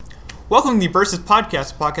Welcome to the Versus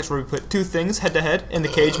Podcast, a podcast where we put two things head-to-head in the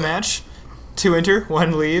cage match. Two enter,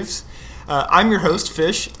 one leaves. I'm your host,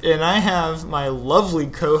 Fish, and I have my lovely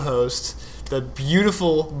co-host, the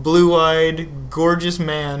beautiful, blue-eyed, gorgeous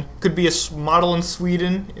man. Could be a model in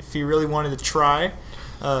Sweden if he really wanted to try.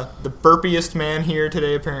 The burpiest man here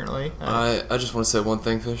today, apparently. I just want to say one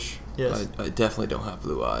thing, Fish. Yes. I definitely don't have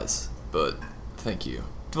blue eyes, but thank you.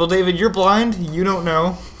 Well, David, you're blind. You don't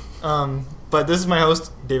know. But this is my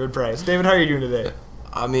host, David Price. David, how are you doing today?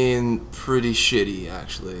 I mean, pretty shitty,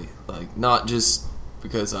 actually. Like, not just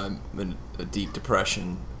because I'm in a deep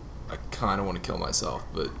depression. I kind of want to kill myself,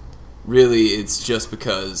 but really it's just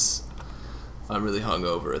because I'm really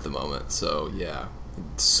hungover at the moment. So, yeah,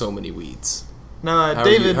 so many weeds. Now,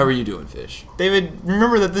 David, how are you doing, Fish? David,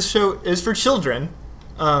 remember that this show is for children.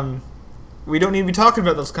 We don't need to be talking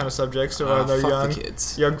about those kind of subjects around their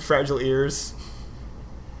young, fragile ears.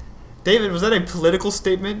 David, was that a political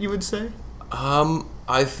statement, you would say?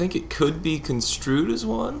 I think it could be construed as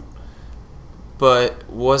one, but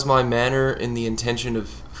was my manner in the intention of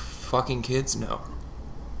fucking kids? No.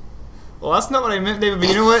 Well, that's not what I meant, David, but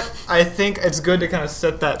you know what? I think it's good to kind of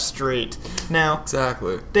set that straight. Now,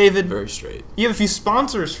 exactly. David, very straight. You have a few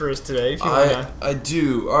sponsors for us today, if you want. I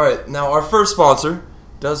do. All right, now our first sponsor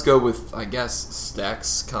does go with, I guess,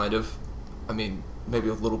 Stacks, kind of. I mean, maybe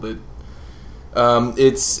a little bit.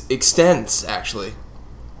 It's Extends, actually.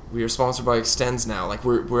 We are sponsored by Extends now. Like,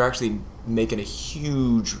 we're actually making a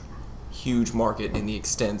huge market in the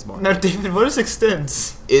Extends market. Now, David, what is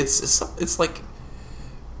Extends? It's like,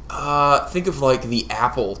 think of like the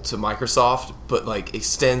Apple to Microsoft, but like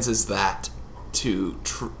Extends is that to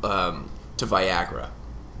Viagra.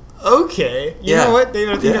 Okay, you know what,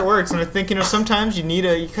 David? I think it works, and I think sometimes you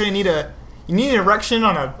kind of need an erection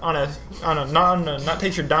on a not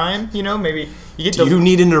takes your dime. Maybe you get. Do you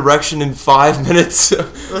need an erection in 5 minutes? The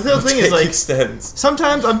whole thing is like Extends.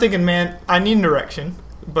 Sometimes I'm thinking, man, I need an erection,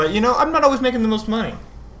 but I'm not always making the most money.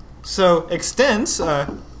 So Extends,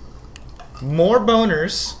 more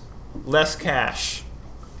boners, less cash.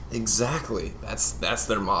 Exactly. That's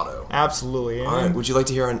their motto. Absolutely. All right. Would you like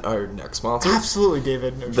to hear our next sponsor? Absolutely,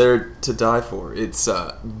 David. They're to die for. It's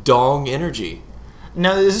Dong Energy.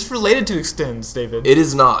 Now, is this related to Extends, David? It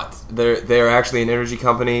is not. They're actually an energy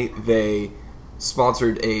company. They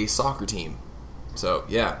sponsored a soccer team. So,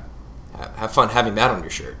 yeah. Have fun having that on your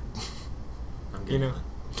shirt.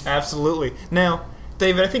 Absolutely. Now,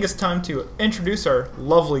 David, I think it's time to introduce our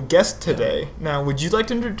lovely guest today. Now, would you like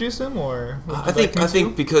to introduce him, or I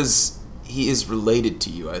think because he is related to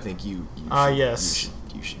you, I think you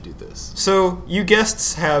should do this. So, you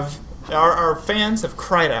guests our fans have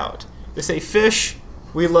cried out. They say, "Fish,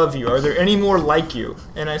 we love you. Are there any more like you?"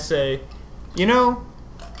 And I say,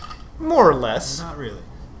 more or less. Not really.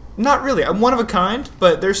 Not really. I'm one of a kind,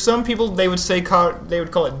 but there's some people they would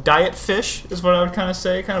call it diet fish, is what I would kind of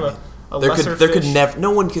say, kind of a lesser fish.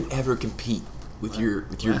 No one could ever compete with your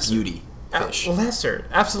beauty, Fish. Lesser,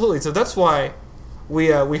 absolutely. So that's why we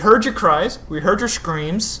heard your cries, we heard your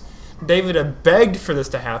screams. David begged for this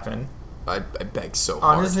to happen. I begged so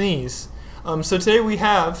hard on his knees. So today we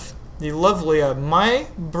have the lovely my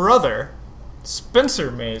brother, Spencer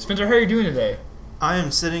Mays. Spencer, how are you doing today? I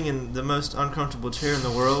am sitting in the most uncomfortable chair in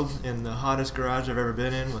the world in the hottest garage I've ever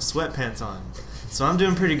been in with sweatpants on. So I'm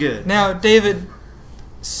doing pretty good. Now, David,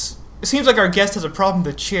 it seems like our guest has a problem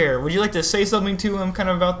with the chair. Would you like to say something to him kind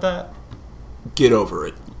of about that? Get over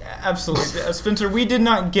it. Absolutely. Spencer, we did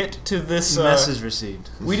not get to this... message received.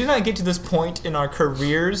 We did not get to this point in our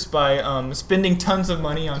careers by spending tons of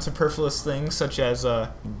money on superfluous things such as...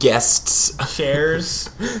 guests. Chairs,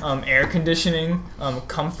 air conditioning,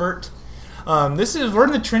 comfort. We're in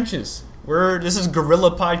the trenches. This is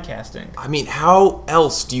guerrilla podcasting. I mean, how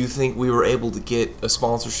else do you think we were able to get a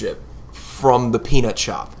sponsorship from the peanut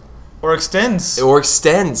shop? Or Extends. For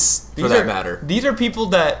that matter. These are people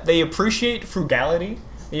that they appreciate frugality.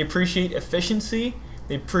 They appreciate efficiency.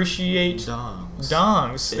 They appreciate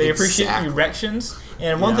dongs. They appreciate erections.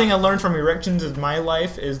 And one thing I learned from erections in my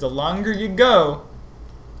life is the longer you go,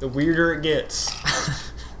 the weirder it gets.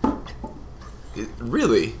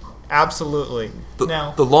 Really? Absolutely.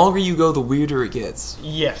 The longer you go, the weirder it gets.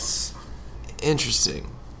 Yes. Interesting.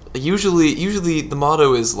 Usually the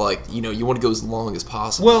motto is like, you want to go as long as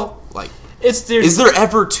possible. Well, is there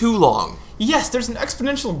ever too long? Yes, there's an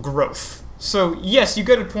exponential growth. So, yes, you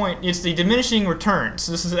get a point. It's the diminishing returns.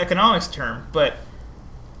 So this is an economics term. But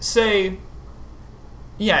say,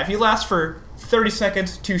 if you last for 30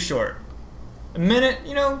 seconds, too short. A minute,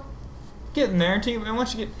 getting there. And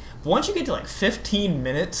once you get to like 15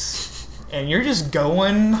 minutes, and you're just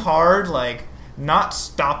going hard, like not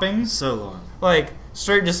stopping. So long. Like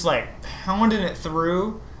straight, just like pounding it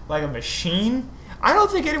through like a machine, I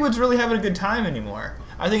don't think anyone's really having a good time anymore.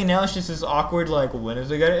 I think now it's just this awkward, like, when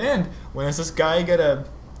is it going to end? When is this guy going to,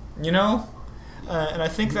 you know? And I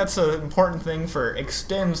think that's an important thing for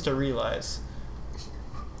Extends to realize.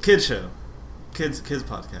 Kid show. Kids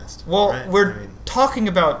podcast. Well, right? we're talking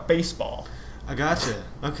about baseball. I gotcha.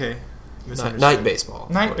 Okay. Night baseball.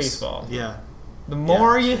 Night baseball. Yeah. The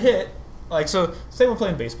more you hit, like, so say we're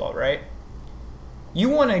playing baseball, right? You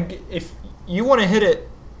want to, if you want to hit it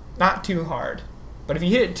not too hard, but if you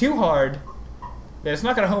hit it too hard, then it's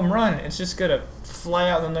not going to home run. It's just going to fly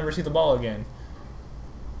out and they'll never see the ball again.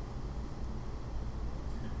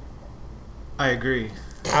 I agree.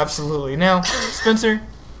 Absolutely. Now, Spencer,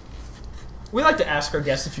 we like to ask our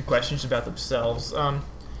guests a few questions about themselves.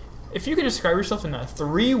 If you could describe yourself in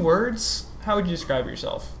 3 words, how would you describe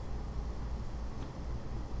yourself?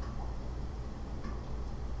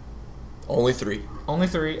 Only 3. Only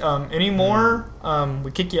 3. Any more,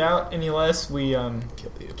 we kick you out. Any less, we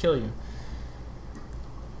kill you.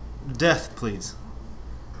 Death, please.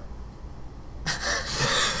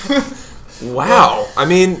 Wow. I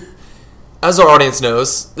mean, as our audience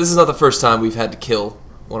knows, this is not the first time we've had to kill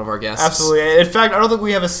one of our guests. Absolutely. In fact, I don't think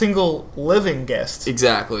we have a single living guest.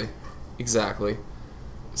 Exactly.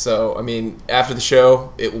 So, I mean, after the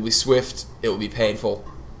show, it will be swift, it will be painful.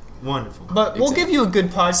 Wonderful. But we'll give you a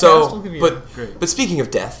good podcast. So, we'll give you but speaking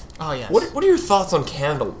of death, yes. What are your thoughts on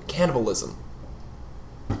cannibalism?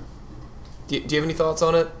 Do you have any thoughts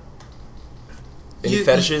on it? Any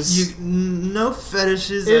fetishes? No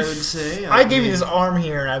fetishes, I would say. I gave you this arm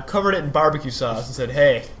here and I covered it in barbecue sauce and said,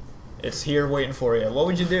 "Hey, it's here waiting for you." What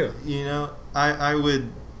would you do? You know, I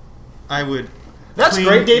would. That's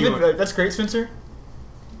great, David. That's great, Spencer.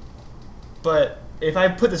 But if I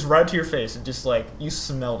put this right to your face and just like you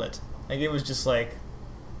smelled it, like it was just like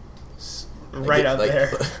right out there,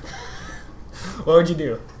 what would you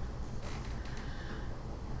do?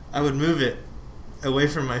 I would move it away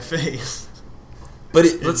from my face. But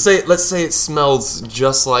let's say it smells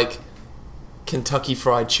just like Kentucky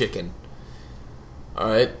Fried Chicken. All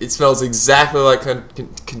right, it smells exactly like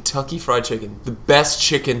Kentucky Fried Chicken, the best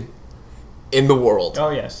chicken in the world. Oh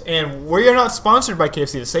yes, and we are not sponsored by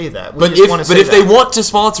KFC to say that. But if they want to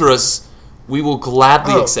sponsor us, we will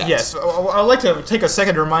gladly accept. Yes, I'd like to take a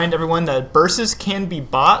second to remind everyone that burses can be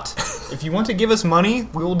bought. If you want to give us money,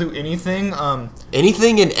 we will do anything.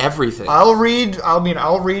 Anything and everything. I'll read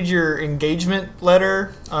your engagement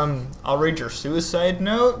letter. I'll read your suicide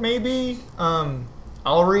note, maybe.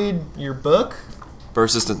 I'll read your book.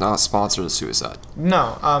 Bursus does not sponsor the suicide.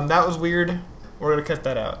 No, that was weird. We're gonna cut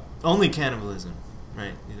that out. Only cannibalism,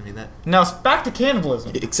 right? I mean that. Now back to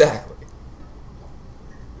cannibalism. Exactly.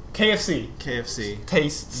 KFC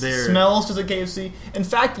tastes, smells just like KFC. In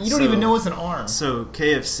fact, you don't even know it's an arm. So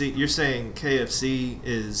KFC, you're saying KFC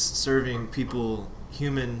is serving people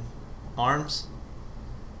human arms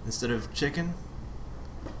instead of chicken?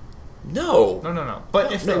 No.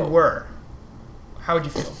 But if they were, how would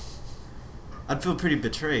you feel? I'd feel pretty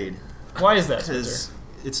betrayed. Why is that? Because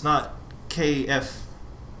it's not KFH.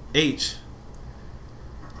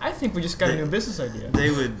 I think we just got a new business idea.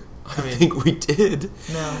 They would. I think we did.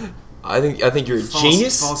 No. I think you're a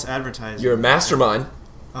genius. False advertising. You're a mastermind.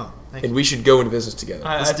 Oh, thank you. And we should go into business together.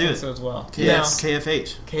 Let's do it. it. So as well.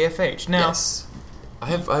 KFH. KFH. Now, yes. I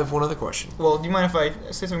have one other question. Well, do you mind if I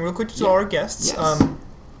say something real quick to our guests? Yes.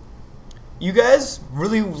 You guys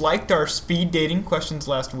really liked our speed dating questions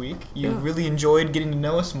last week. You really enjoyed getting to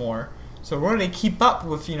know us more. So we're going to keep up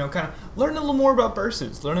with, kind of learning a little more about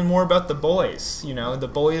Burses, learning more about the boys, the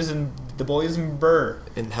boys in Burr.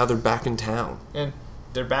 And how they're back in town. And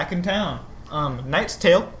they're back in town. Knight's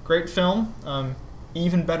Tale, great film,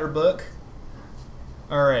 even better book.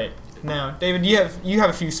 All right. Now, David, you have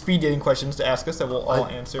a few speed dating questions to ask us that we'll all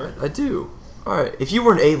answer. I do. All right. If you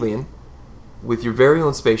were an alien with your very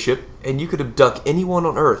own spaceship and you could abduct anyone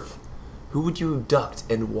on Earth, who would you abduct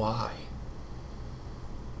and why?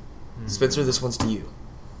 Spencer, this one's to you.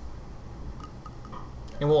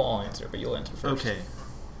 And we'll all answer, but you'll answer first. Okay.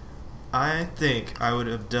 I think I would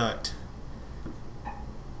abduct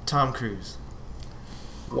Tom Cruise.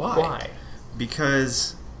 Why?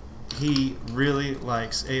 Because he really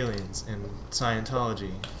likes aliens and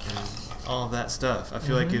Scientology and all of that stuff. I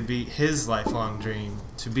feel like it'd be his lifelong dream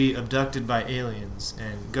to be abducted by aliens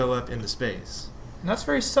and go up into space. And that's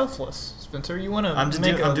very selfless, Spencer. You want to I'm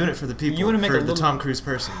doing it for the people. You want to make for the Tom Cruise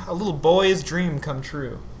person. A little boy's dream come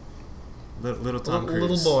true. Little Tom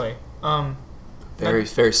Cruise. Little boy. Very,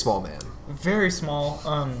 very small man. Very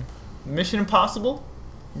small. Mission Impossible,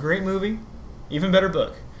 great movie, even better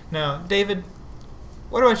book. Now, David,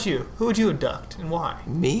 What about you? Who would you abduct and why?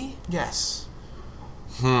 Me? Yes.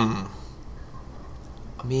 I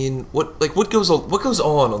mean, what goes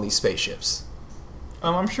on these spaceships?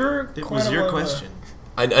 I'm sure It was your question.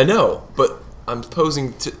 I know, but I'm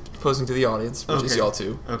posing to the audience, which is Okay. y'all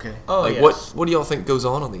too. Okay. Oh, Like yes. what do y'all think goes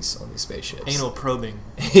on these spaceships? Anal probing.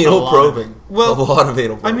 Anal A lot probing. Well, a lot of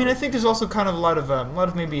anal I probing. mean, I think there's also kind of a lot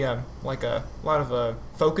of maybe like a lot of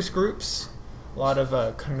focus groups, a lot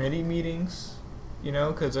of committee meetings, you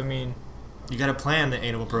know, because I mean, You got to plan the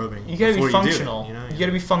anal probing. you gotta be before you do it, functional. you know? You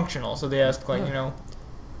gotta be functional. So they ask like, you know,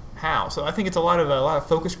 how. So I think it's a lot of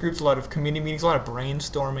focus groups, a lot of committee meetings, a lot of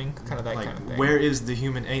brainstorming, kind of that like, kind of thing. where is the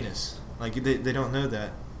human anus? Like, they don't know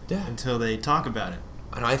that Yeah. until they talk about it.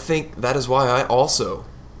 And I think that is why I also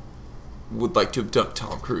would like to abduct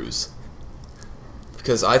Tom Cruise.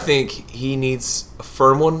 Because I think he needs a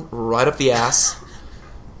firm one right up the ass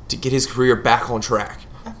to get his career back on track.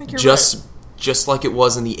 I think you're Just like it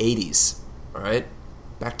was in the 80s. All right?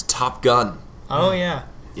 Back to Top Gun. right. Oh yeah.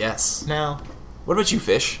 Yes. Now, What about you,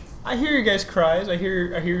 Fish? I hear you guys' cries. I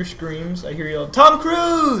hear your screams. I hear you yell, Tom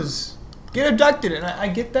Cruise, get abducted, and I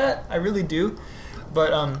get that. I really do.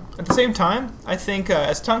 But at the same time, I think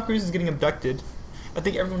as Tom Cruise is getting abducted, I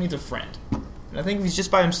think everyone needs a friend. And I think if he's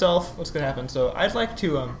just by himself, what's going to happen? So I'd like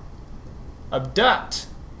to abduct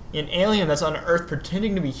an alien that's on Earth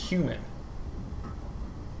pretending to be human.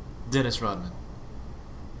 Dennis Rodman.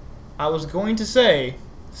 I was going to say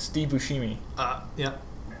Steve Buscemi. Yeah.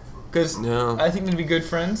 Because No. I think they'd be good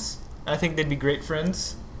friends. I think they'd be great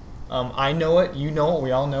friends. I know it. You know it.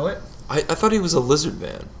 We all know it. I thought he was a lizard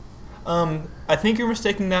man. I think you're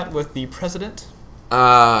mistaking that with the president.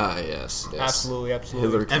 Ah, yes. Absolutely, absolutely.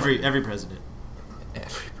 Hillary Clinton. Every president.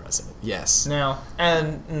 Every president. Yes. Now,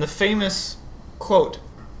 and in the famous quote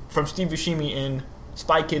from Steve Buscemi in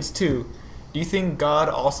Spy Kids 2, do you think God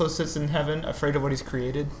also sits in heaven afraid of what he's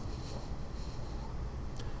created?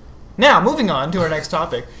 Now, moving on to our next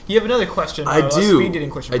topic. You have another question. I a do. speed dating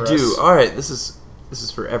question for I do. us. All right. This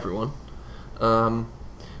is for everyone.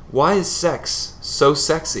 Why is sex so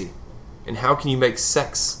sexy, and how can you make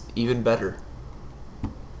sex even better?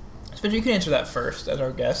 Spencer, you can answer that first as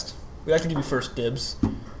our guest. We'd like to give you first dibs.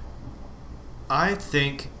 I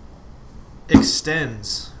think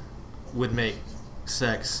extends would make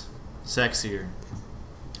sex sexier.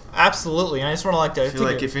 Absolutely, and I just want to I feel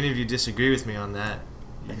like if any of you disagree with me on that,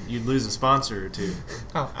 you'd lose a sponsor or two.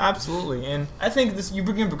 Oh, absolutely, and I think you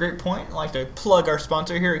bring up a great point. I'd like to plug our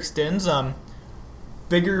sponsor here, Extends.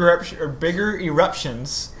 Bigger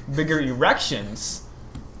erections,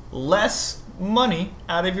 less money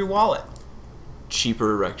out of your wallet.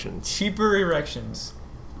 Cheaper erections. Cheaper erections,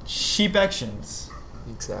 cheap actions.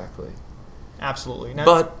 Exactly. Absolutely. Now,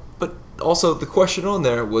 But also the question on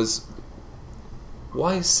there was,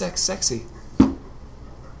 why is sex sexy?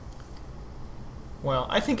 well,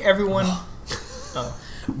 I think everyone. Oh,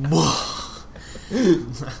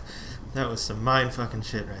 That was some mind fucking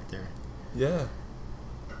shit right there. Yeah.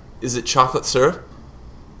 Is it chocolate syrup?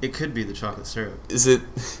 It could be the chocolate syrup. Is it?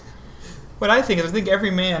 what I think is, I think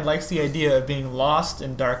every man likes the idea of being lost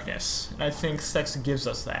in darkness, and I think sex gives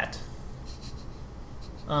us that.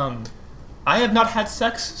 I have not had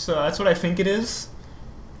sex, so that's what I think it is.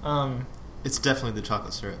 It's definitely the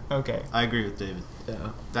chocolate syrup. Okay. I agree with David. Yeah.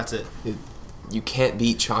 That's it. You can't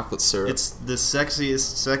beat chocolate syrup. It's the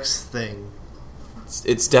sexiest sex thing.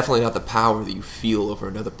 It's definitely not the power that you feel over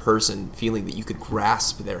another person, feeling that you could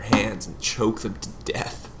grasp their hands and choke them to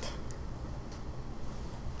death.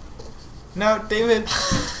 Now, David,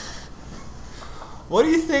 what do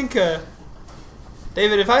you think,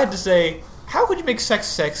 David, if I had to say, how could you make sex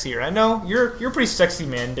sexier? I know you're a pretty sexy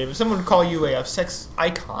man, David. Someone would call you a sex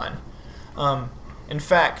icon. In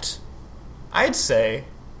fact, I'd say,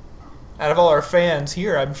 out of all our fans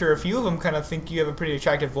here, I'm sure a few of them kind of think you have a pretty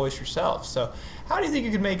attractive voice yourself. So, how do you think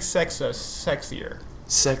you could make sex sexier?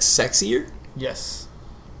 Sex sexier? Yes.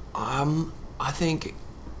 I think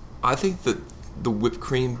that the whipped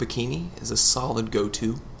cream bikini is a solid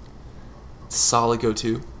go-to. Solid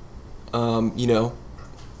go-to. You know,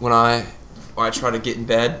 when I try to get in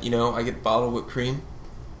bed, you know, I get a bottle of whipped cream.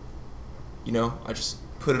 You know, I just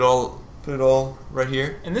put it all right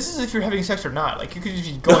here. And this is if you're having sex or not. Like, you could just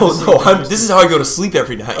be going No, to sleep. no, this is how I go to sleep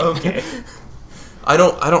every night. Okay. I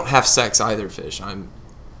don't have sex either, Fish. I'm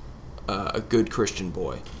a good Christian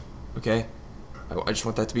boy. Okay? I just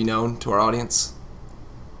want that to be known to our audience.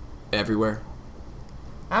 Everywhere.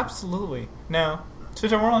 Absolutely. Now,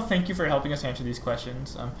 Spencer, I want to thank you for helping us answer these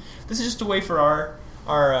questions. This is just a way for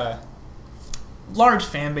our large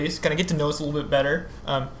fan base to kind of get to know us a little bit better.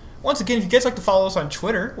 once again, if you guys like to follow us on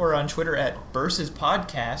Twitter, we're on Twitter at Burses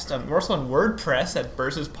Podcast. We're also on WordPress at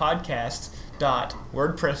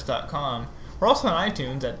bursespodcast.wordpress.com. We're also on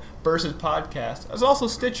iTunes at Burses Podcast. There's also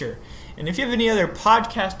Stitcher. And if you have any other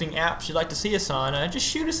podcasting apps you'd like to see us on, just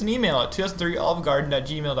shoot us an email at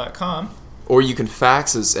 2003olivegarden@gmail.com. Or you can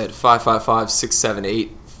fax us at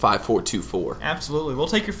 555-678-5424. Absolutely. We'll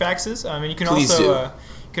take your faxes. And you can Please also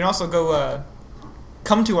go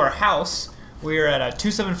come to our house. We're at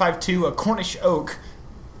 2752 Cornish Oak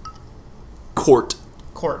Court.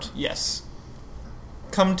 Yes.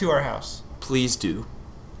 Come to our house. Please do.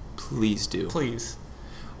 Please do. Please.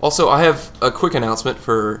 Also, I have a quick announcement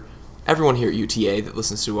for everyone here at UTA that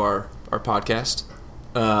listens to our podcast.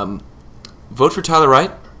 Vote for Tyler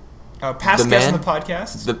Wright. Past guest on the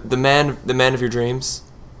podcast. The man of your dreams.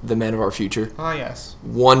 The man of our future. Oh, yes.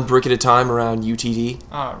 One brick at a time around UTD.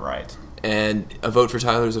 Right. And a vote for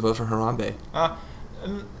Tyler is a vote for Harambe. A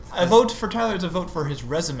vote for Tyler is a vote for his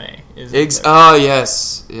resume. Yes.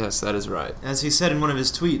 Yes, that is right. As he said in one of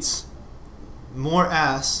his tweets, more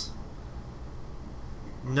ass,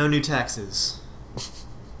 no new taxes.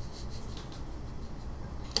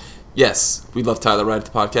 Yes, we love Tyler Wright at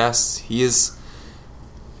the podcast. He is...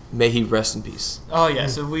 May he rest in peace. Oh, yeah.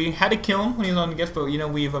 So we had to kill him when he was on the guest, but,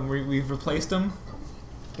 we've replaced him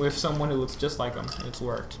with someone who looks just like him. It's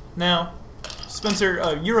worked. Now,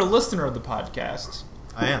 Spencer, you're a listener of the podcast.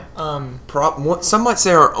 I am. Some might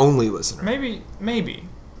say our only listener. Maybe.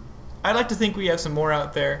 I'd like to think we have some more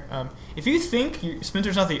out there. If you think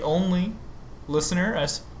Spencer's not the only listener,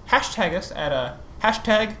 hashtag us at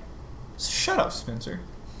hashtag shut up, Spencer.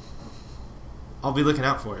 I'll be looking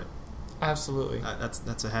out for it. Absolutely.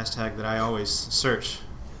 That's a hashtag that I always search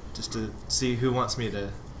just to see who wants me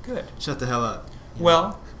to shut the hell up.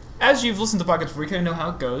 Well, as you've listened to podcasts before, you kind of know how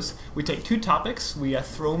it goes. We take two topics, we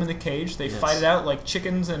throw them in the cage, they fight it out like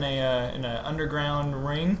chickens in an underground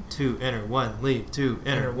ring. 2 enter, 1 leave, 2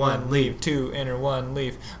 enter, 1 leave. 2 enter, 1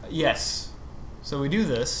 leave. Yes. So we do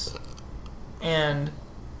this, and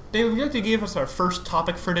Dave, would you like to give us our first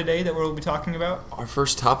topic for today that we'll be talking about? Our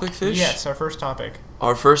first topic, Fish? Yes, our first topic.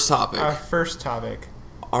 Our first topic. Our first topic.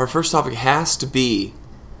 Our first topic has to be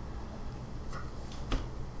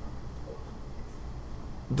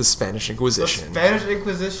the Spanish Inquisition. The Spanish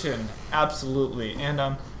Inquisition, absolutely. And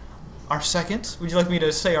our second, would you like me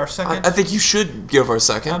to say our second? I think you should give our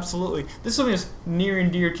second. Absolutely. This is something that's near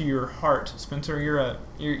and dear to your heart, Spencer. You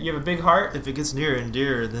have a big heart. If it gets nearer and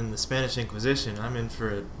dearer than the Spanish Inquisition, I'm in for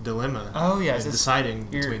a dilemma. Oh yes, deciding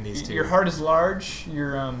between these two. Your heart is large.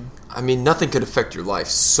 I mean, nothing could affect your life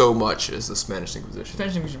so much as the Spanish Inquisition.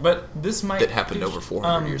 But this might... That happened over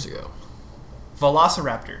 400 years ago.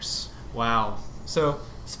 Velociraptors. Wow. So,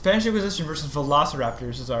 Spanish Inquisition versus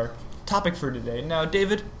Velociraptors is our topic for today. Now,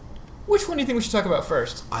 David, which one do you think we should talk about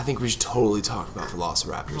first? I think we should totally talk about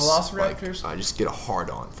Velociraptors. Velociraptors? I just get a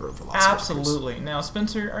hard-on for Velociraptors. Absolutely. Now,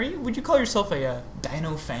 Spencer, would you call yourself a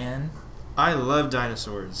dino fan? I love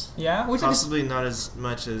dinosaurs. Yeah? Possibly not as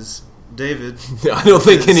much as David. I don't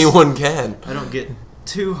think anyone can. I don't get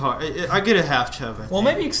too hard. I get a half chub, I think. Well,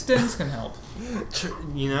 maybe Extends can help.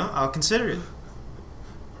 I'll consider it.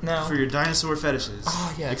 Now, for your dinosaur fetishes.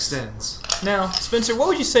 Oh, yes. Extends. Now, Spencer, what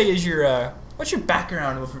would you say is what's your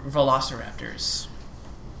background with Velociraptors?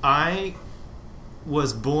 I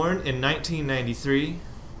was born in 1993,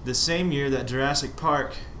 the same year that Jurassic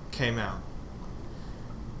Park came out.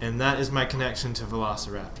 And that is my connection to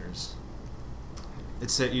Velociraptors.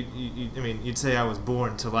 It's that you'd say I was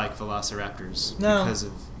born to like Velociraptors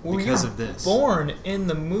because of this. Born in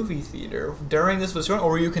the movie theater during this was showing, or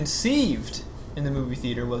were you conceived in the movie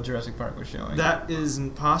theater while Jurassic Park was showing? That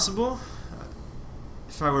isn't possible.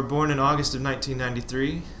 If I were born in August of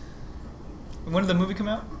 1993. When did the movie come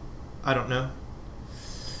out? I don't know.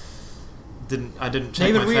 I didn't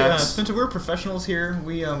check David, my facts. Spencer, we're professionals here.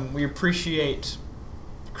 We appreciate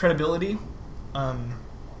credibility.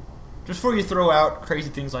 Just before you throw out crazy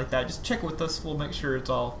things like that, just check with us. We'll make sure it's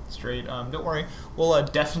all straight. Don't worry. We'll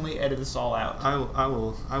definitely edit this all out. I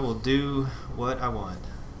will do what I want.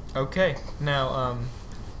 Okay. Now,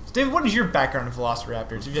 David, what is your background in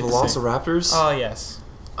Velociraptors? Velociraptors? Oh, yes.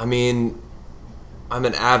 I mean, I'm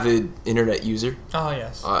an avid internet user. Oh,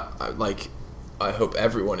 yes. I hope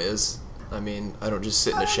everyone is. I mean, I don't just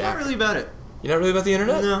sit in a shack. I'm not really about it. You're not really about the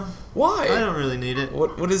internet? No. Why? I don't really need it.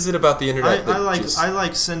 What is it about the internet? I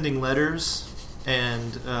like sending letters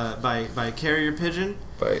and by carrier pigeon.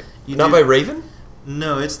 By Raven?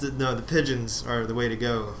 No, the pigeons are the way to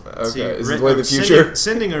go. Okay, See, is it the way of the future?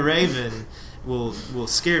 Sending a raven will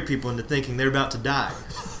scare people into thinking they're about to die.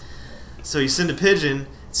 So you send a pigeon.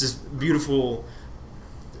 It's this beautiful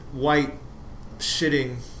white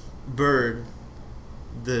shitting bird,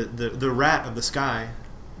 the rat of the sky,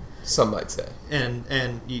 Some might say.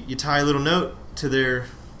 and you tie a little note to their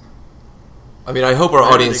I mean, I hope our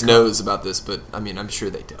Whatever audience they call knows about this, but I mean, I'm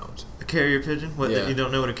sure they don't. a carrier pigeon. What? Yeah. You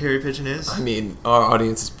don't know what a carrier pigeon is? I mean, our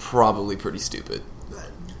audience is probably pretty stupid.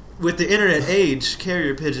 With the internet age,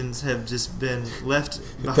 carrier pigeons have just been left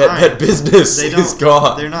behind. That business is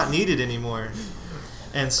gone. They're not needed anymore,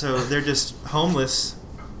 and so they're just homeless,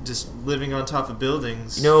 just living on top of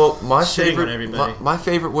buildings. You know, my shitting favorite, on everybody. my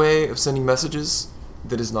favorite way of sending messages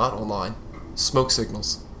that is not online, smoke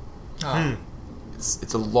signals. Oh.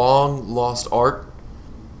 It's a long lost art.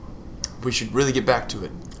 We should really get back to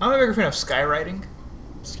it. I'm a bigger fan of skywriting.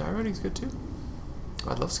 Skywriting's good too.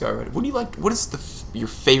 I love skywriting. What do you like? What is your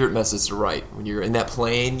favorite message to write when you're in that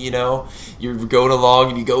plane? You know, you're going along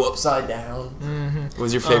and you go upside down. Mm-hmm. What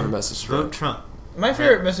was your favorite message to Vote write? Trump. My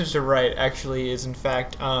favorite message to write actually is, in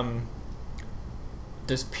fact,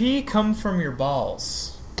 does pee come from your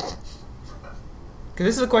balls? Because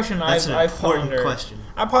this is a question That's an I important ponder. question.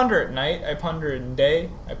 I ponder at night. I ponder in day.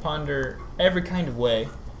 I ponder every kind of way.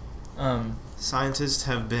 Scientists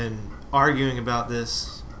have been arguing about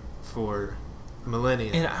this for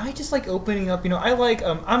millennia. And I just like opening up. You know, I like.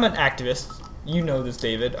 I'm an activist. You know this,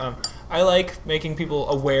 David. I like making people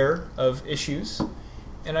aware of issues,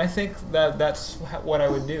 and I think that that's what I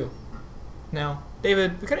would do. Now,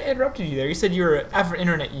 David, we kind of interrupted you there. You said you were an avid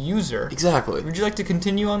internet user. Exactly. Would you like to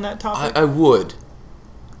continue on that topic? I would.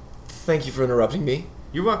 Thank you for interrupting me.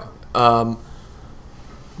 You're welcome.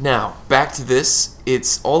 Now, back to this.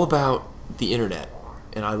 It's all about the internet.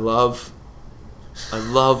 And I love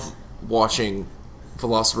watching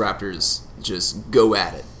Velociraptors just go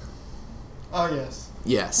at it. Oh, yes.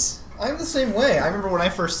 Yes. I'm the same way. I remember when I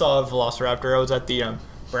first saw a Velociraptor, I was at the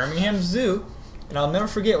Birmingham Zoo, and I'll never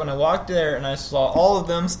forget when I walked there and I saw all of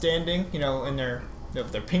them standing, you know, in their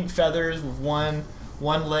pink feathers with one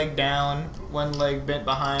leg down, one leg bent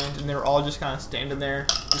behind, and they were all just kind of standing there,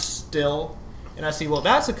 just still. And I see, well,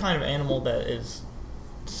 that's a kind of animal that is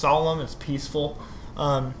solemn, it's peaceful.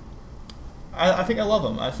 I think I love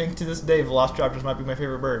them. I think to this day, Velociraptors might be my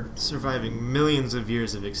favorite bird. Surviving millions of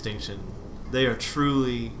years of extinction, they are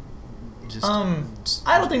truly just.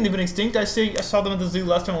 I don't think they've been extinct. I saw them at the zoo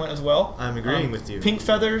last time I went as well. I'm agreeing with you. Pink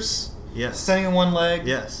feathers, Yes. standing on one leg.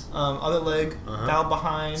 Yes. Other leg bowed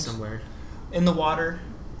behind, Somewhere. in the water.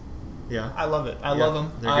 Yeah. I love it. I Yeah, love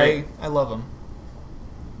them. they're great. I love them.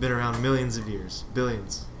 Been around millions of years.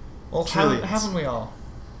 Billions. Well, Trillions. haven't we all?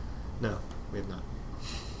 No, we have not.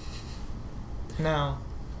 Now,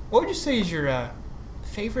 what would you say is your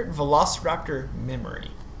favorite Velociraptor memory?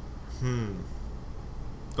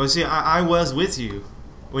 Well, see, I was with you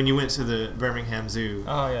when you went to the Birmingham Zoo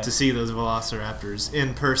Oh, yeah. to see those Velociraptors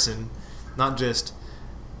in person, not just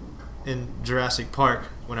in Jurassic Park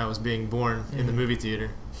when I was being born in the movie theater.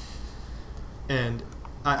 And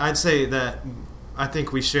I'd say that I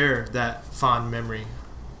think we share that fond memory,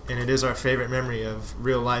 and it is our favorite memory of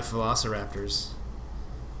real-life Velociraptors.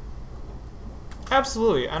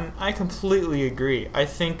 Absolutely, and I completely agree. I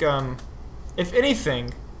think, if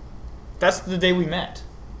anything, that's the day we met.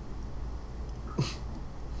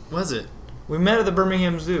 Was it? We met at the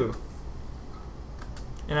Birmingham Zoo.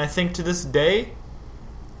 And I think to this day,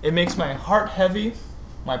 it makes my heart heavy,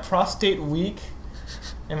 my prostate weak,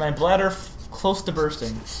 and my bladder close to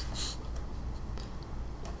bursting.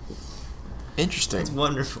 Interesting. It's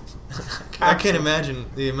wonderful. I can't imagine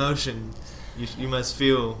the emotion you must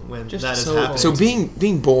feel when Just that is so happening. So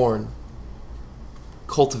being born,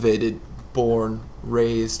 cultivated, born,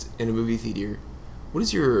 raised in a movie theater, what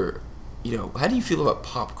is your, how do you feel about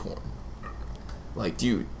popcorn? Like, do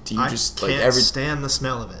you just like can't stand the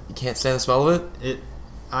smell of it. You can't stand the smell of it?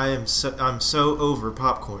 I'm so over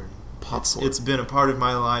popcorn. Popcorn. It's been a part of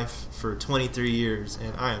my life for 23 years,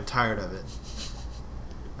 and I am tired of it.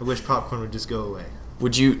 I wish popcorn would just go away.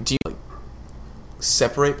 Do you like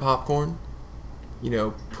separate popcorn?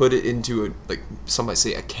 Put it into some might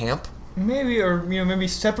say a camp? Maybe, or maybe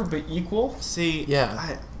separate but equal. See,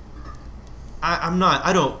 Yeah. I'm not.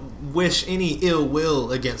 I don't wish any ill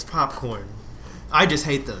will against popcorn. I just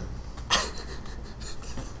hate them.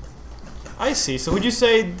 I see. So would you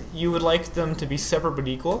say you would like them to be separate but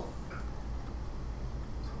equal?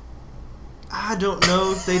 I don't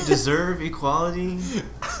know if they deserve equality.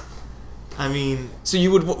 I mean, So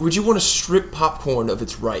would you want to strip popcorn of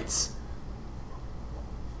its rights?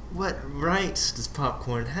 what rights does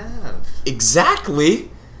popcorn have?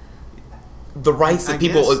 Exactly. The rights I that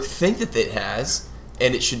people guess. think that it has,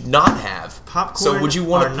 and it should not have. Popcorn So would you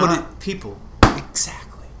want are to put not people.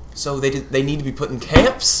 Exactly. So they need to be put in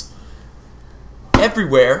camps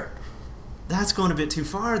everywhere, That's going a bit too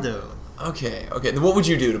far, though. Okay. Then what would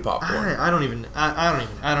you do to popcorn? I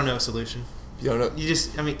don't know a solution. You don't know?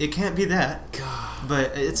 It can't be that. God.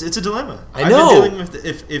 But it's a dilemma. I know. I've been dealing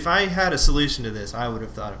with if I had a solution to this, I would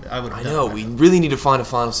have thought of it. I know. We really need to find a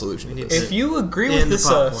final solution. If you agree with this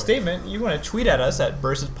statement, you want to tweet at us at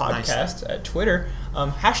Versus Podcast at Twitter.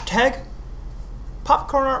 Hashtag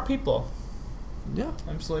Popcorn Art People. Yeah.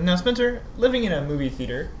 Absolutely. Now, Spencer, living in a movie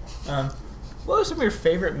theater, what are some of your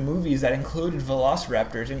favorite movies that included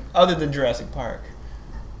Velociraptors other than Jurassic Park?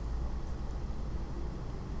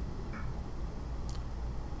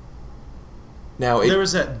 Now, there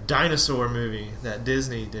was that dinosaur movie that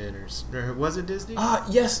Disney did, or was it Disney?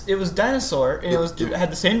 Yes, it was Dinosaur, and it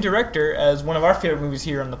had the same director as one of our favorite movies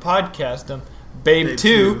here on the podcast, Babe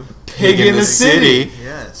 2, Pig in the City.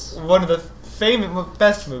 Yes. One of the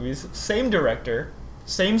best movies, same director,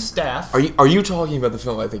 same staff. Are you talking about the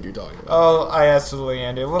film I think you're talking about? Oh, I absolutely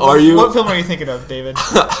am. What film are you thinking of, David?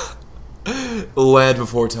 Land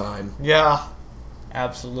Before Time. Yeah.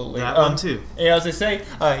 Absolutely. That one too. As they say,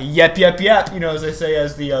 yep. As they say,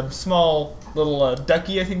 as the small little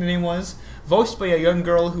ducky, I think the name was, voiced by a young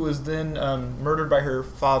girl who was then murdered by her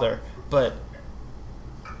father. But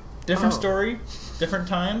different story, different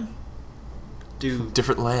time.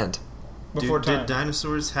 Different land. Before time. Did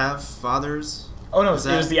dinosaurs have fathers? Oh no, it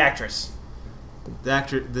was the actress.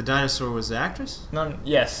 The dinosaur was the actress? No,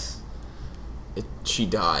 yes. She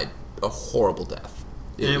died a horrible death.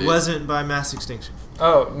 It wasn't by mass extinction.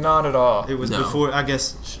 Oh, not at all. It was before. I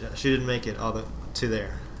guess she didn't make it to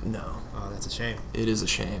there. No. Oh, that's a shame. It is a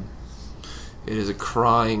shame. It is a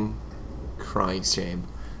crying shame.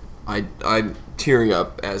 I'm tearing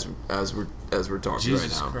up as we're talking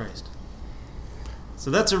Jesus right now. Christ.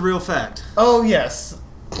 So that's a real fact. Oh yes.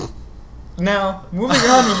 Now moving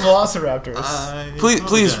on with Velociraptors.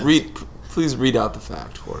 Please read out the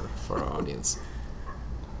fact for our audience.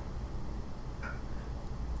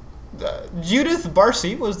 Judith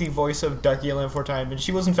Barcy was the voice of Ducky in Land Before Time, and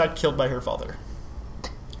she was in fact killed by her father.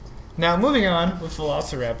 Now, moving on with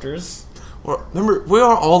Velociraptors. Well, remember, we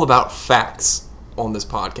are all about facts on this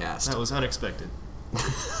podcast. That was unexpected.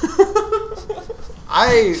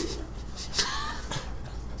 I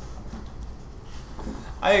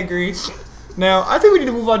agree. Now, I think we need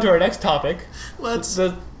to move on to our next topic. Let's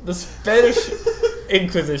the Spanish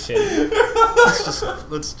Inquisition.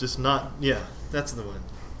 Let's just not. Yeah, that's the one.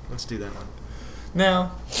 Let's do that one.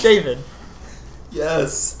 Now, David.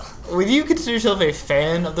 Yes. Would you consider yourself a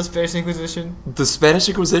fan of the Spanish Inquisition? The Spanish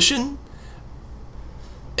Inquisition?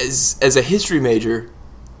 As a history major,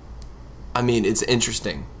 I mean, it's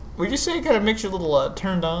interesting. Would you say it kind of makes you a little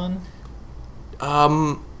turned on?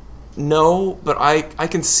 No, but I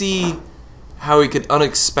can see how it could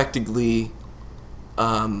unexpectedly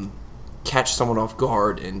catch someone off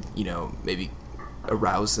guard and, maybe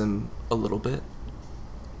arouse them a little bit.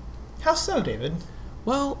 How so, David?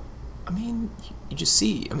 Well, I mean, you just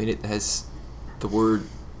see. I mean, it has the word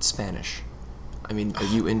Spanish. I mean, are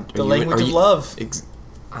you in... the language of love.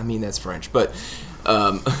 I mean, that's French, but...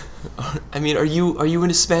 I mean, are you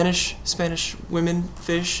into Spanish women,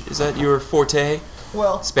 Fish? Is that your forte?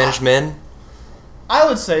 Well... Spanish men? I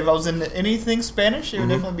would say if I was into anything Spanish, it would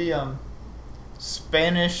definitely be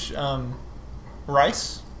Spanish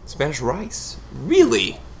rice. Spanish rice?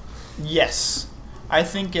 Really? Yes. I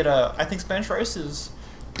think Spanish rice is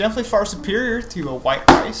definitely far superior to a white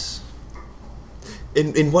rice.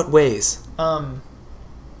 In what ways?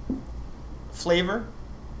 Flavor.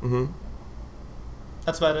 Mm-hmm.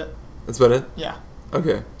 That's about it. That's about it? Yeah.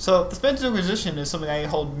 Okay. So the Spanish Inquisition is something I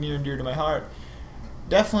hold near and dear to my heart.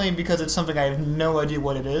 Definitely because it's something I have no idea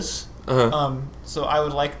what it is. Uh-huh. So I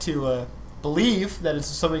would like to believe that it's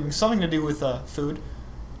something to do with food.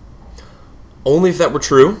 Only if that were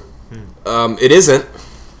true. It isn't.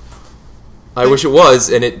 I wish it was,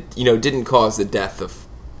 and it didn't cause the death of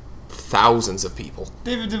thousands of people.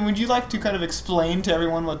 David, would you like to kind of explain to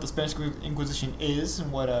everyone what the Spanish Inquisition is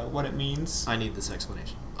and what it means? I need this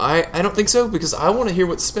explanation. I don't think so, because I want to hear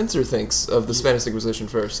what Spencer thinks of the Spanish Inquisition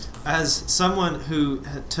first. As someone who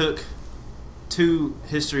took 2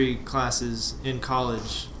 history classes in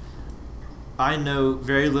college, I know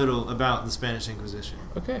very little about the Spanish Inquisition.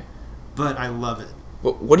 Okay. But I love it.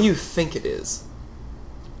 What do you think it is?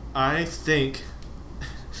 I think...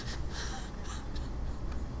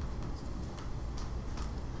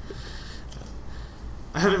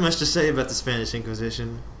 I haven't much to say about the Spanish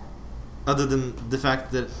Inquisition, other than the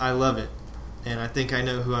fact that I love it, and I think I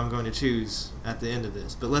know who I'm going to choose at the end of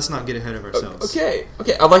this. But let's not get ahead of ourselves. Okay.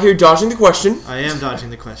 I'd like to hear dodging the question. I am dodging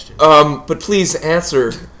the question. But please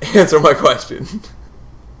answer my question.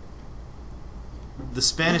 the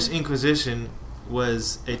Spanish Inquisition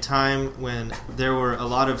was a time when there were a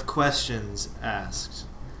lot of questions asked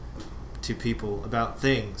to people about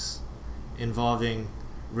things involving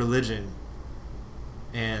religion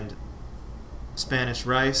and Spanish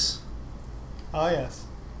rice. Oh, yes.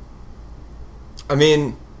 I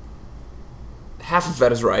mean, half of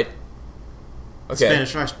that is right. Okay.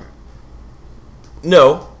 Spanish rice part.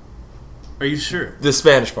 No, Are you sure? the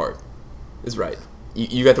Spanish part is right.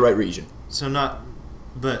 You got the right region. So not,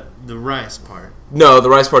 but the rice part. No, the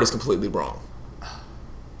rice part is completely wrong.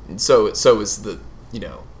 And so is the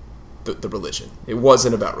the religion. It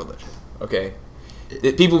wasn't about religion. Okay,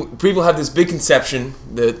 people have this big conception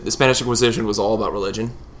that the Spanish Inquisition was all about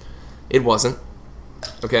religion. It wasn't.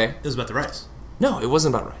 Okay. It was about the rice. No, it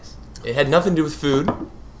wasn't about rice. It had nothing to do with food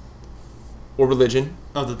or religion.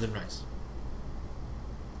 Other than rice.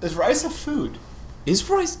 Is rice a food? Is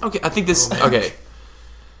rice? Okay, I think this. Oh, man. Okay,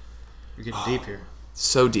 You're getting deep here.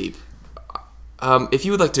 so deep. If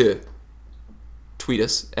you would like to tweet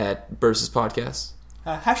us at Versus Podcast,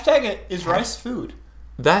 Hashtag it, is rice food?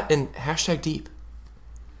 that and hashtag deep.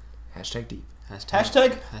 Hashtag deep.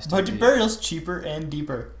 Hashtag budget deep. burials cheaper and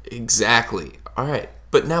deeper. Exactly. All right,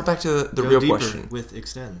 but now back to the Go real deeper question: with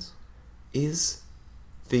extends. is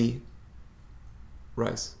the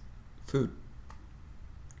rice food?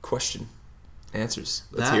 Question. Answers.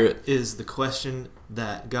 Let's hear it. That is the question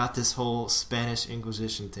that got this whole Spanish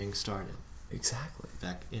Inquisition thing started. Exactly.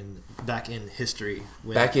 Back in history.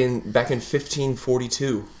 When Back in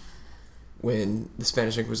 1542, when the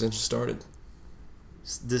Spanish Inquisition started.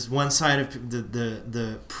 this one side of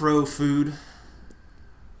the pro food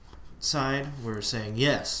side were saying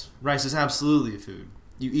yes, rice is absolutely a food.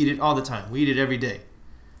 You eat it all the time. We eat it every day.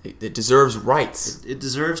 It deserves rights. It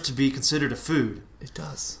deserves to be considered a food. It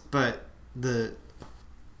does. But the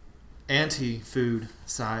anti-food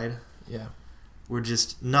side Yeah. were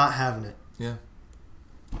just not having it. Yeah.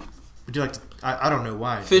 Would you like to? I don't know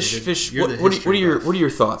why. Fish. David. Fish. You're What the are history your buff. What are your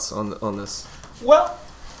thoughts on this? Well,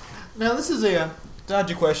 now this is a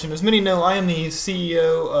dodgy question. As many know, I am the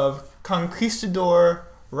CEO of Conquistador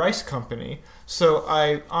Rice Company, so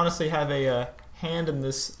I honestly have a hand in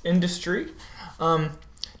this industry.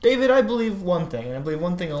 David, I believe one thing, and I believe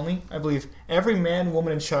one thing only. I believe every man,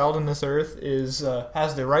 woman, and child on this earth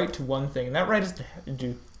has the right to one thing, and that right is to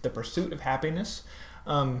do the pursuit of happiness.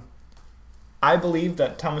 I believe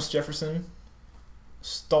that Thomas Jefferson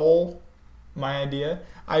stole my idea.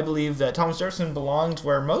 I believe that Thomas Jefferson belongs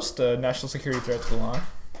where most national security threats belong.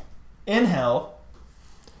 In hell.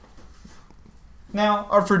 Now,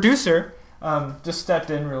 our producer just stepped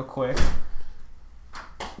in real quick.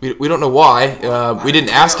 We don't know why. We didn't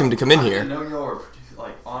ask him to come in I here. didn't know y'all were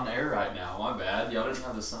like on air right now. My bad. Y'all didn't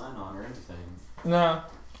have the sign on or anything. Now,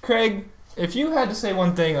 Craig, if you had to say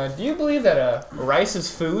one thing, do you believe that rice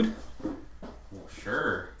is food? Well,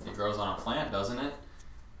 sure. It grows on a plant, doesn't it?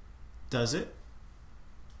 Does it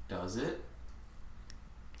Does it?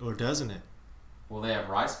 or doesn't it? Well, they have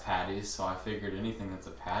rice patties, so I figured anything that's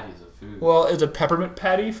a patty is a food. Well, is a peppermint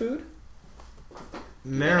patty food?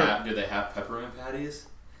 do they have peppermint patties?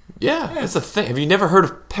 Yeah, that's a thing. Have you never heard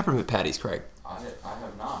of peppermint patties, Craig? I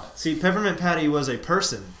have not. See, Peppermint Patty was a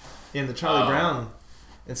person in the Charlie Oh. Brown,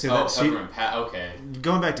 and so Oh, that peppermint patty. Okay.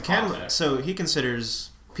 going back to cannibal, Context. so he considers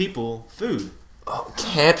people food. Oh,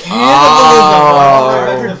 Cannibalism.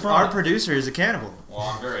 Oh. Our producer is a cannibal. Well,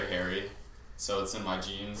 I'm very hairy, so it's in my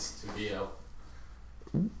genes to be a.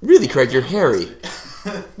 Really, Craig, you're hairy.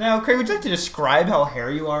 Now, Craig, would you like to describe how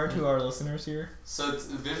hairy you are to our listeners here? So it's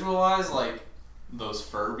visualize like those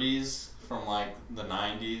Furbies from like the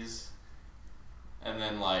 90s, and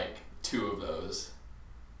then like two of those.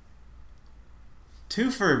 2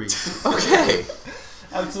 Furbies. Okay.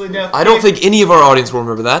 Absolutely no. I don't think any of our audience will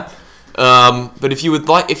remember that. But if you would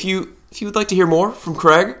like, if you would like to hear more from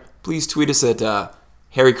Craig, please tweet us at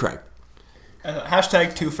Harry Craig.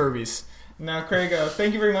 Hashtag 2 Furbies. Now, Craig,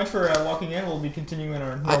 thank you very much for walking in. We'll be continuing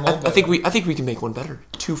our normal. I think we can make one better.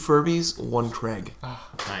 2 Furbies, 1 Craig.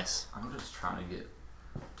 Nice. I'm just trying to get.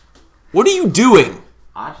 What are you doing?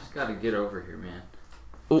 I just gotta get over here, man.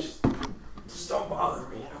 Oh, Just don't bother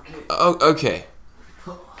me, okay? okay.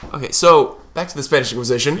 Okay, so back to the Spanish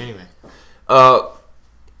Inquisition. Anyway,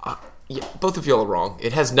 Yeah, both of y'all are wrong.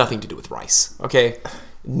 It has nothing to do with rice. Okay,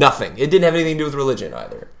 nothing. It didn't have anything to do with religion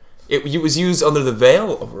either. It was used under the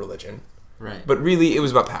veil of religion. right. But really, it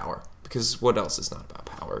was about power. Because what else is not about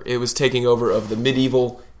power? It was taking over of the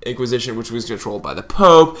medieval Inquisition, which was controlled by the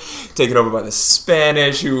Pope, taken over by the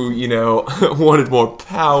Spanish, who, wanted more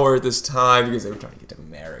power at this time because they were trying to get to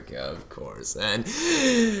America, of course. And,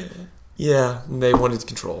 yeah, they wanted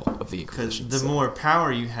control of the Because Inquisition. the more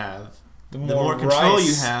power you have, the more control rice.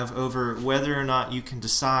 you have over whether or not you can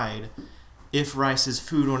decide if rice is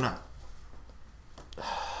food or not.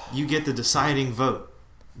 You get the deciding vote.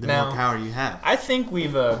 The Now, more power you have. I think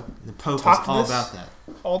we've The Pope is talked all this about that.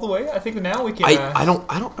 all the way. I think now we can. I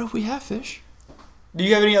don't know if we have Fish Do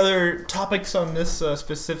you have any other topics on this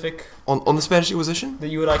specific on the Spanish Inquisition. that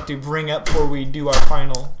you would like to bring up before we do our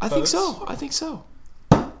final? I think votes? so. I think so.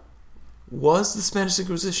 Was the Spanish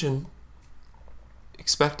Inquisition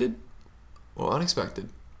expected or unexpected?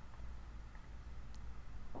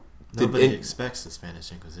 Nobody it- expects the Spanish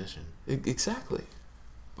Inquisition. Exactly.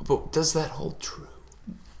 But does that hold true?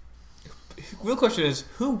 The real question is,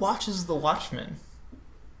 who watches The Watchmen?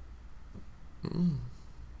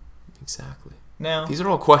 Exactly. Now, These are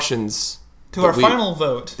all questions to that our final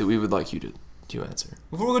vote. that we would like you to answer.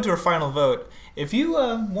 Before we go to our final vote, if you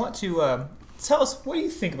want to tell us what do you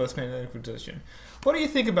think about Spanish Inquisition, what do you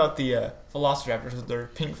think about the Velociraptors with their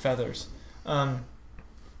pink feathers?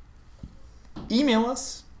 Email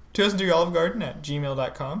us,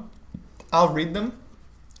 2003olivegarden@gmail.com. I'll read them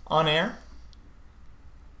on air.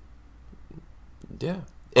 Yeah.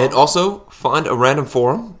 And also find a random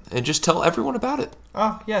forum and just tell everyone about it.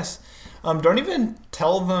 Oh, yes. Don't even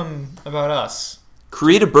tell them about us.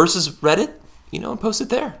 Create a Bursa's Reddit, and post it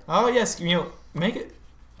there. Oh, yes. Make it.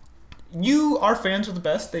 Our fans are the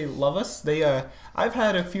best. They love us. I've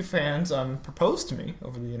had a few fans propose to me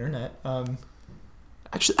over the internet.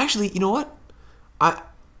 Actually, you know what?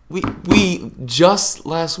 We just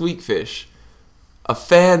last week, Fish, a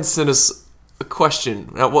fan sent us a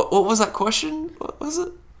question. Now, what was that question? What was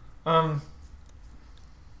it? Are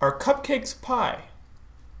cupcakes pie?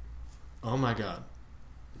 Oh my God.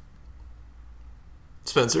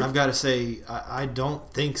 Spencer? I've got to say, I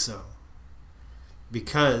don't think so.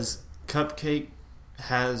 Because cupcake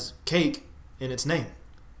has cake in its name.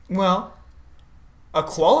 Well, a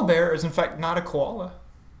koala bear is in fact not a koala.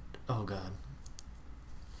 Oh God.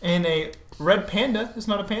 And a red panda is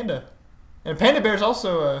not a panda. And a panda bear is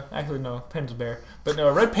also actually no, panda's a bear. But no,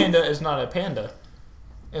 a red panda is not a panda.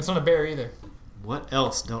 And it's not a bear either. What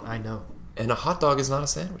else don't I know? And a hot dog is not a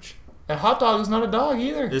sandwich. A hot dog is not a dog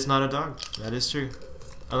either. It's not a dog. That is true.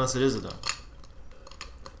 Unless it is a dog.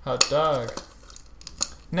 Hot dog.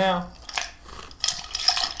 Now,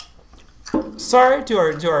 sorry to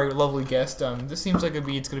our lovely guest. This seems like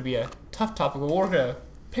it's going to be a tough topic. We're going to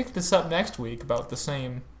pick this up next week about the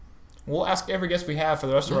same. We'll ask every guest we have for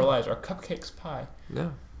the rest of our lives. Are cupcakes pie?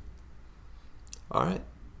 Yeah. All right.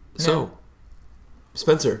 So,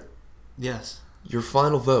 Spencer, Yes. your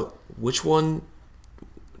final vote. Which one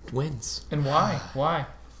wins? And why? Why?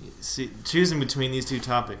 See, choosing between these two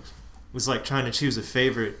topics was like trying to choose a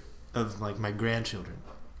favorite of like my grandchildren.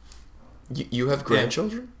 You have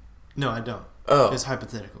grandchildren? No, I don't. Oh. It's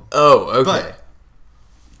hypothetical. Oh, okay.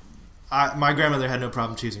 But my grandmother had no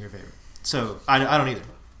problem choosing her favorite. So I don't either.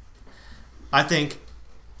 I think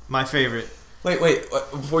my favorite... Wait.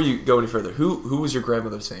 Before you go any further, who was your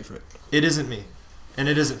grandmother's favorite? It isn't me. And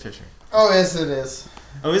it isn't Fisher. Oh, yes, it is.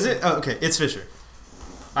 Oh, is it? Oh, okay. It's Fisher.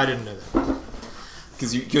 I didn't know that.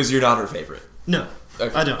 Because you're not her favorite. No.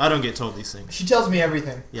 Okay. I don't get told these things. She tells me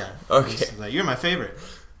everything. Yeah. Okay. It's like, you're my favorite.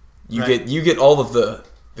 You Right. get all of the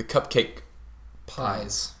cupcake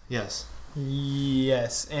pies. Yes.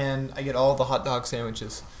 Yes, and I get all the hot dog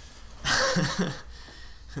sandwiches.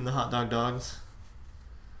 And the hot dog dogs.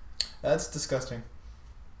 That's disgusting.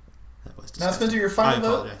 That was Now, disgusting. Spencer, your I final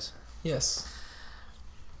vote? apologize. Yes.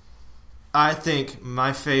 I think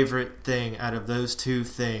my favorite thing out of those two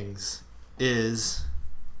things is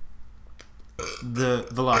the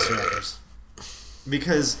Velociraptors,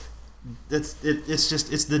 because it's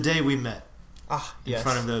the day we met in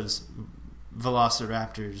front of those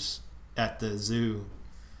Velociraptors at the zoo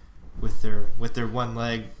with their one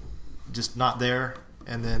leg just not there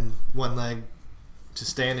and then one leg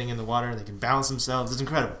just standing in the water. They can balance themselves. It's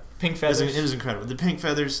incredible. Pink feathers. It was incredible. The pink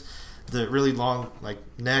feathers, the really long like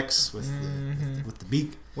necks with the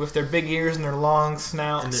beak, with their big ears and their long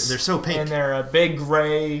snouts. and they're so pink. And their big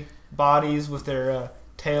gray bodies with their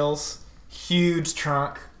tails, huge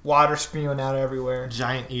trunk, water spewing out everywhere.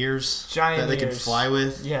 Giant ears Giant that they can ears. fly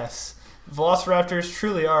with. Yes. Velociraptors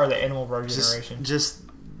truly are the animal of our generation. Just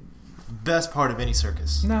best part of any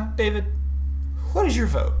circus. Now, David, what is your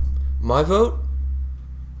vote? My vote?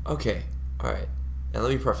 Okay. All right. Now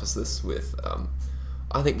let me preface this with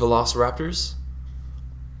I think velociraptors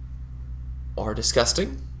are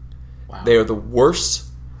disgusting. Wow. They are the worst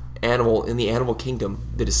animal in the animal kingdom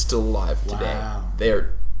that is still alive today. Wow. They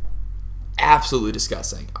are absolutely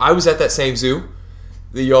disgusting. I was at that same zoo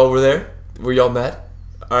that y'all were there, where y'all met.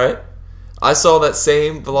 All right. I saw that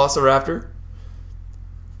same velociraptor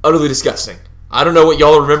utterly disgusting. I don't know what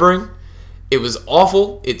y'all are remembering. It was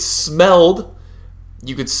awful. It smelled.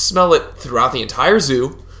 You could smell it throughout the entire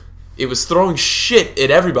zoo. It was throwing shit at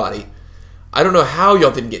everybody. I don't know how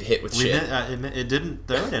y'all didn't get hit with shit. It didn't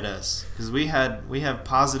throw it at us because we have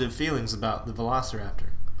positive feelings about the Velociraptor.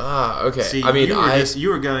 Ah, okay. See, I mean, you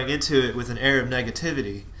were going into it with an air of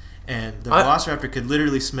negativity, and the Velociraptor could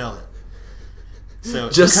literally smell it. So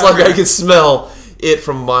just like I could smell it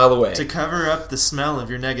from a mile away. To cover up the smell of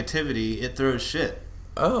your negativity, it throws shit.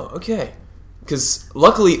 Oh, okay. Because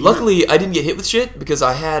luckily, I didn't get hit with shit because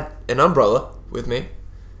I had an umbrella with me.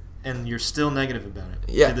 And you're still negative about it.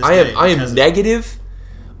 Yeah, I am negative.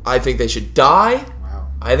 I think they should die.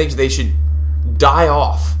 Wow. I think they should die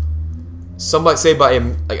off. Somebody say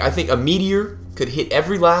I think a meteor could hit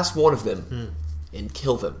every last one of them and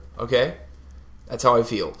kill them. Okay, that's how I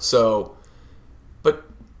feel. So, but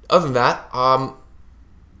other than that,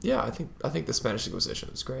 yeah, I think the Spanish Inquisition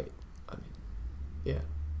was great. I mean, yeah.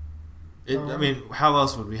 I mean, how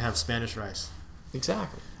else would we have Spanish rice?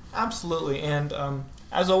 Exactly. Absolutely, and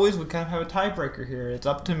as always, we kind of have a tiebreaker here. It's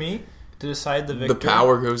up to me to decide the victor. The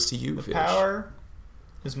power goes to you, The Fish. power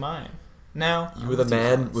is mine. Now, You were the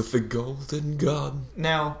man with the golden gun.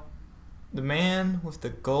 Now, the man with the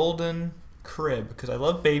golden crib, because I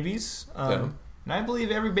love babies, and I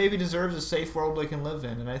believe every baby deserves a safe world they can live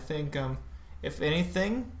in. And I think, if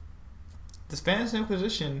anything, the Spanish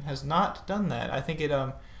Inquisition has not done that. I think it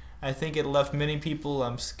left many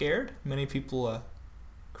people scared, many people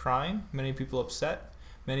crying, many people upset,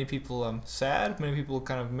 many people sad, many people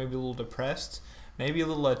kind of maybe a little depressed, maybe a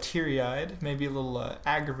little teary-eyed, maybe a little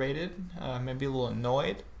aggravated, maybe a little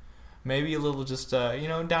annoyed, maybe a little just down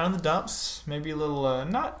in the dumps, maybe a little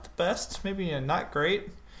not the best, maybe not great,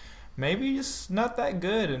 maybe just not that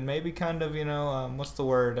good, and maybe kind of what's the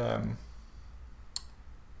word,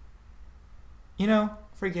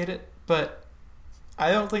 forget it. But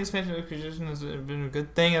I don't think Spanish Inquisition has been a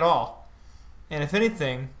good thing at all. And if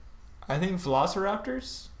anything, I think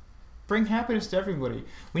Velociraptors bring happiness to everybody.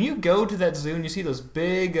 When you go to that zoo and you see those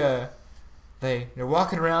big, they're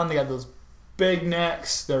walking around, they got those big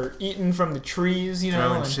necks, they're eating from the trees,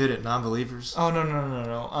 Throwing shit at non-believers. Oh,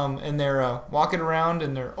 no. And they're walking around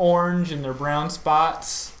and they're orange and they're brown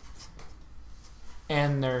spots.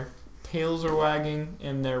 And their tails are wagging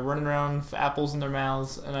and they're running around with apples in their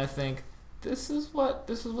mouths. And I think, this is what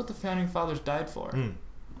the Founding Fathers died for.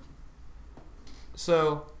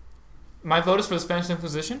 So, my vote is for the Spanish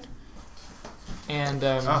Inquisition. And,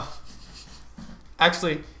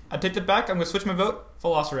 actually, I take that back. I'm going to switch my vote.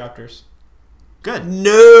 Velociraptors. Good.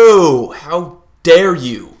 No! How dare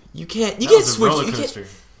you? You can't switch.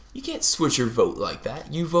 You can't switch your vote like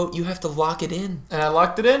that. You have to lock it in. And I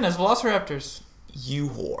locked it in as Velociraptors. You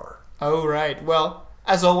whore. Oh, right. Well,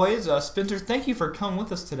 as always, Spencer, thank you for coming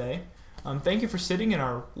with us today. Thank you for sitting in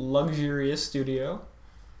our luxurious studio.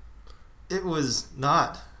 It was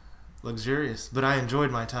not luxurious, but I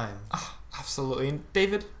enjoyed my time. Oh, absolutely. And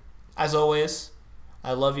David, as always,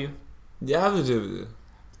 I love you. Yeah.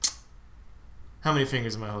 How many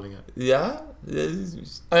fingers am I holding up? Yeah.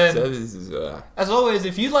 As always,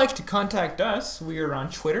 if you'd like to contact us, we are on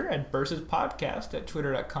Twitter at @BursusPodcast at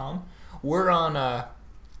twitter.com. We're on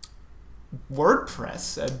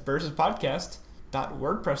WordPress at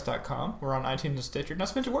BursusPodcast.wordpress.com. We're on iTunes and Stitcher. Now,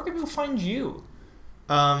 Spencer, where can people find you?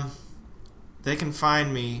 They can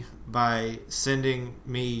find me by sending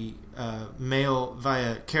me mail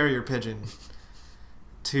via carrier pigeon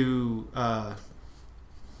to I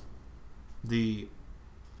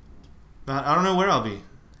don't know where I'll be.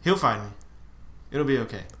 He'll find me. It'll be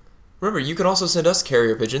okay. Remember, you can also send us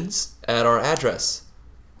carrier pigeons at our address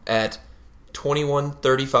at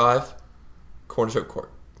 2135 Cornerstone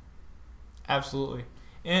Court. Absolutely.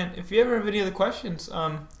 And if you ever have any other questions,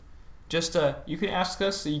 just you can ask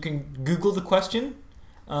us. You can Google the question.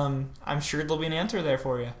 I'm sure there'll be an answer there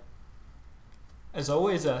for you. As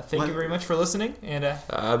always, thank you very much for listening. And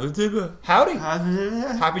howdy. Happy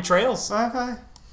Happy trails. Bye-bye.